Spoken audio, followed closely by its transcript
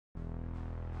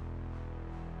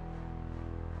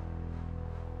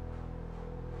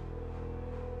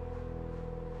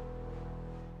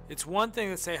It's one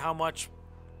thing to say how much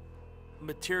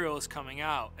material is coming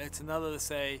out. It's another to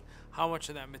say how much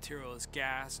of that material is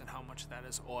gas and how much of that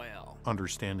is oil.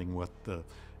 Understanding what the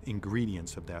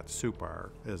ingredients of that soup are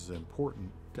is important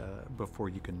before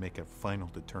you can make a final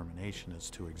determination as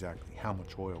to exactly how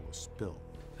much oil was spilled.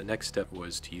 The next step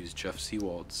was to use Jeff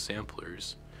Seawald's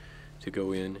samplers to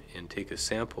go in and take a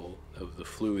sample of the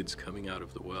fluids coming out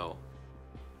of the well.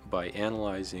 By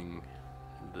analyzing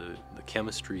the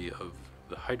chemistry of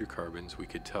the hydrocarbons, we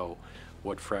could tell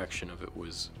what fraction of it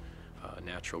was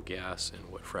natural gas and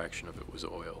what fraction of it was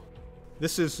oil.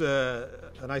 This is an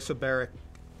isobaric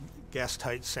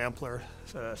gas-tight sampler,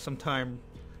 sometime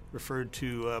referred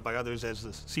to by others as the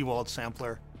Seawald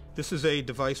sampler. This is a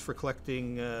device for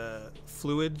collecting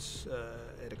fluids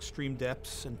at extreme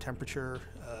depths and temperature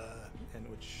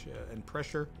and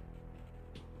pressure.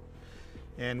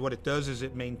 And what it does is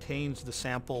it maintains the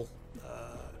sample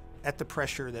at the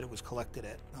pressure that it was collected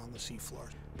at on the seafloor.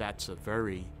 That's a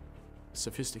very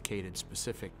sophisticated,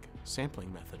 specific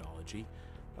sampling methodology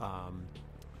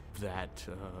that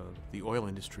the oil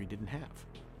industry didn't have.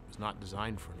 It was not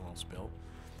designed for an oil spill.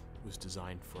 It was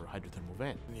designed for a hydrothermal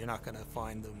vent. You're not going to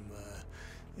find them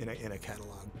in a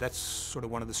catalog. That's sort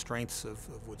of one of the strengths of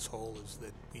Woods Hole, is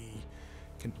that we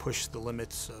can push the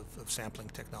limits of sampling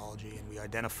technology, and we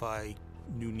identify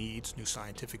new needs, new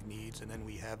scientific needs, and then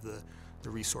we have the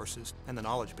resources and the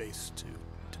knowledge base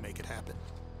to make it happen.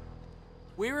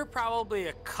 We were probably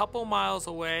a couple miles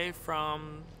away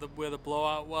from where the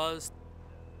blowout was.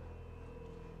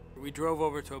 We drove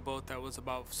over to a boat that was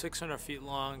about 600 feet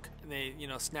long, and they,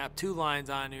 snapped 2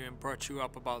 lines on you and brought you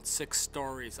up about 6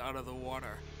 stories out of the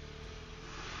water.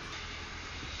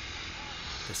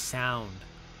 The sound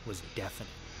was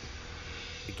deafening.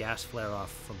 The gas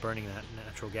flare-off from burning that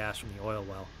natural gas from the oil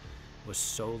well was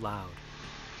so loud.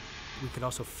 We could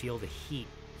also feel the heat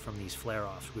from these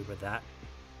flare-offs. We were that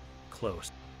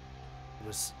close. It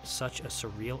was such a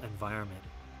surreal environment.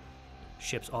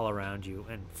 Ships all around you,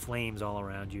 and flames all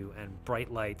around you, and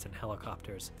bright lights and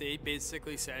helicopters. They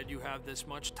basically said, you have this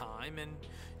much time and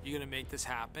you're going to make this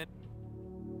happen.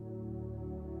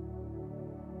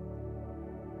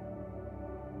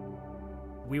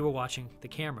 We were watching the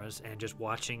cameras and just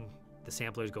watching the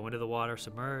samplers go into the water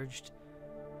submerged.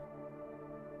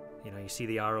 You see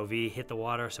the ROV hit the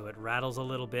water, so it rattles a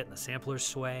little bit and the samplers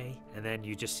sway, and then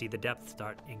you just see the depth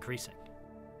start increasing.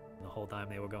 The whole time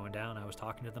they were going down, I was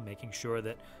talking to them, making sure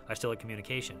that I still had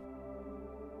communication.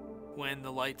 When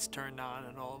the lights turned on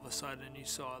and all of a sudden you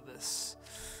saw this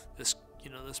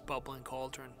bubbling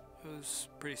cauldron, it was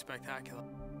pretty spectacular.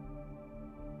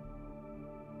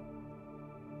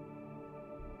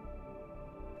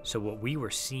 So what we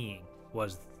were seeing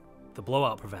was the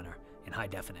blowout preventer in high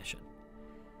definition.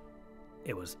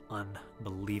 It was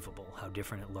unbelievable how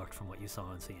different it looked from what you saw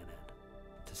on CNN.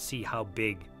 To see how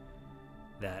big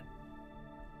that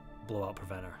blowout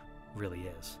preventer really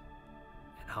is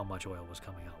and how much oil was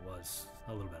coming out was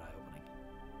a little bit eye-opening.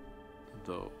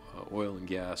 The oil and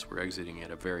gas were exiting at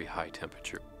a very high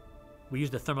temperature. We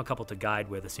used a thermocouple to guide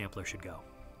where the sampler should go.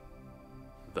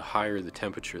 The higher the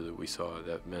temperature that we saw,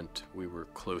 that meant we were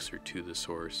closer to the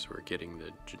source, or getting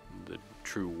the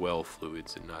true well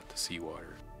fluids and not the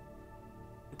seawater.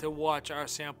 To watch our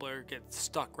sampler get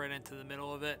stuck right into the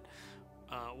middle of it,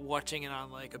 watching it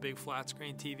on like a big flat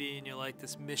screen TV, and you're like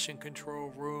this mission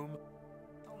control room,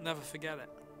 I'll never forget it.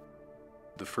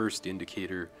 The first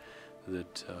indicator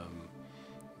that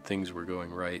things were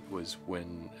going right was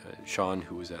when Sean,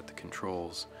 who was at the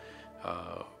controls,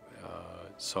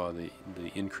 saw the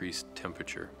increased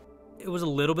temperature. It was a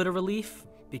little bit of relief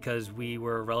because we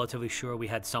were relatively sure we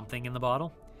had something in the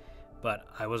bottle, but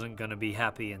I wasn't going to be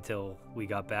happy until we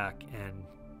got back and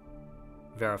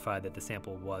verified that the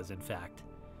sample was in fact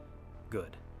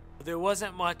good. There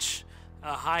wasn't much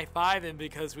high-fiving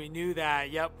because we knew that,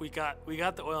 yep, we got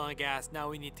the oil and gas, now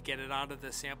we need to get it out of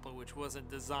the sample, which wasn't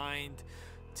designed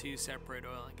to separate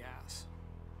oil and gas.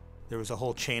 There was a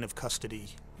whole chain of custody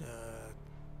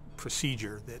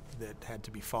procedure that had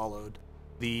to be followed.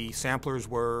 The samplers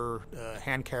were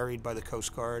hand-carried by the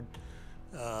Coast Guard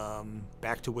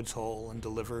back to Woods Hole and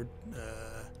delivered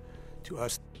to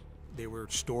us. They were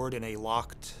stored in a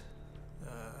locked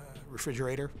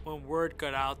refrigerator. When word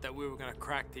got out that we were going to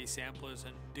crack these samplers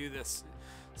and do this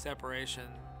separation,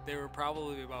 there were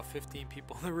probably about 15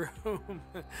 people in the room.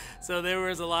 So there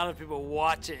was a lot of people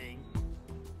watching.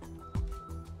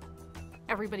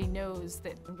 Everybody knows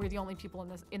that we're the only people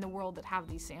in the world that have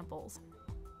these samples.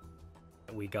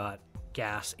 We got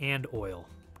gas and oil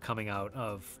coming out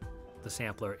of the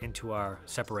sampler into our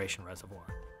separation reservoir.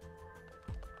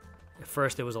 At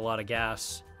first there was a lot of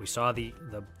gas. We saw the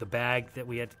bag that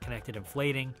we had connected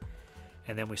inflating,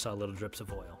 and then we saw little drips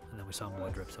of oil, and then we saw more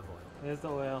drips of oil. There's the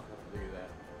oil. Look at that.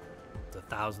 The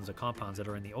thousands of compounds that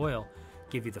are in the oil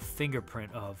give you the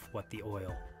fingerprint of what the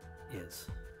oil is.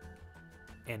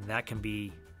 And that can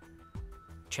be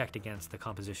checked against the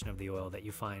composition of the oil that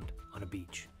you find on a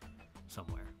beach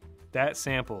somewhere. That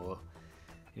sample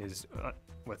is,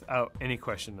 without any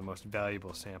question, the most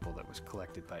valuable sample that was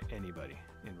collected by anybody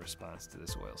in response to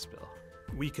this oil spill.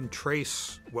 We can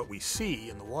trace what we see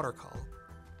in the water column,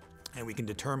 and we can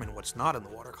determine what's not in the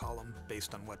water column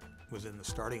based on what was in the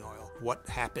starting oil. What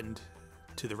happened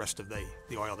to the rest of the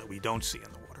oil that we don't see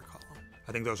in the water column?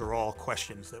 I think those are all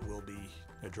questions that will be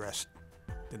addressed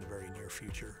in the very near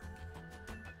future.